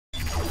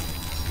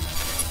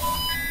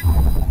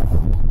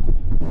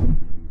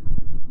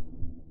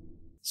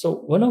So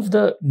one of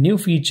the new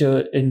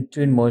feature in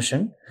twin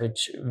motion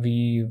which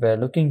we were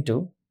looking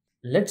to,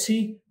 let's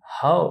see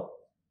how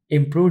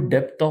improved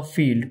depth of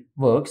field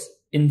works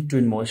in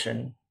twin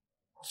motion.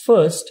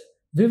 First,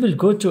 we will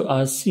go to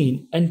our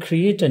scene and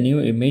create a new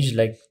image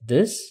like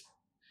this.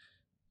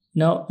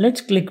 Now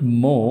let's click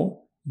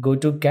more, go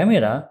to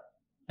camera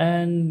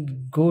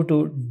and go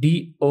to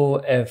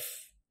DOF.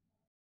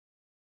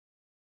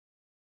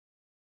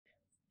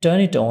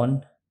 Turn it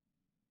on,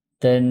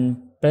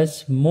 then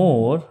press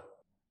more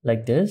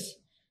like this.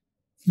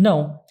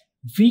 Now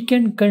we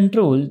can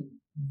control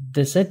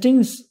the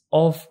settings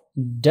of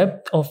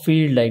depth of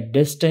field like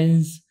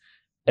distance,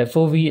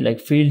 FOV like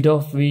field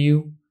of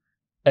view,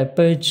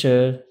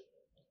 aperture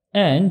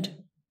and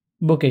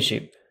bokeh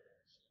shape.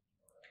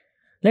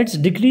 Let's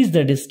decrease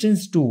the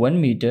distance to 1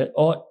 meter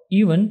or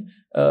even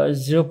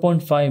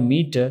 0.5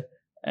 meter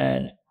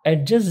and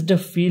adjust the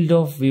field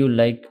of view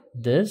like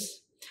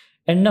this.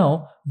 And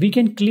now we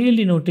can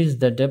clearly notice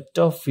the depth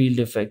of field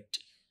effect.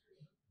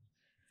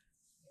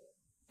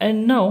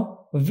 And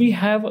now we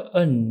have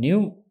a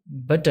new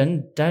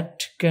button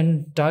that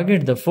can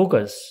target the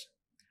focus.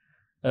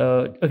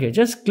 Okay,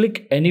 just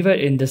click anywhere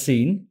in the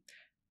scene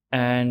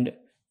and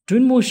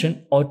twin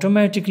motion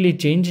automatically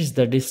changes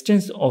the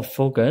distance of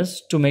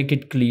focus to make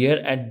it clear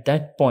at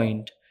that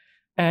point,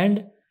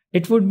 and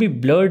it would be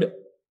blurred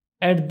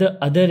at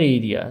the other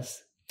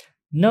areas.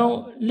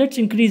 Now let's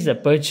increase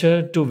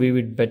aperture to view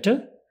it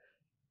better,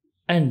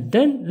 and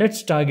then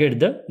let's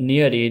target the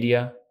near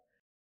area.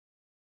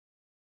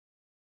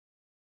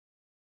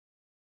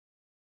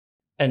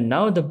 And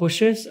now the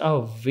bushes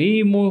are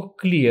way more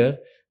clear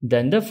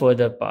than the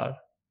further part.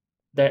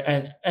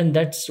 And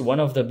that's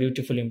one of the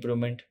beautiful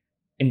improvement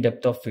in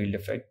depth of field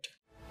effect.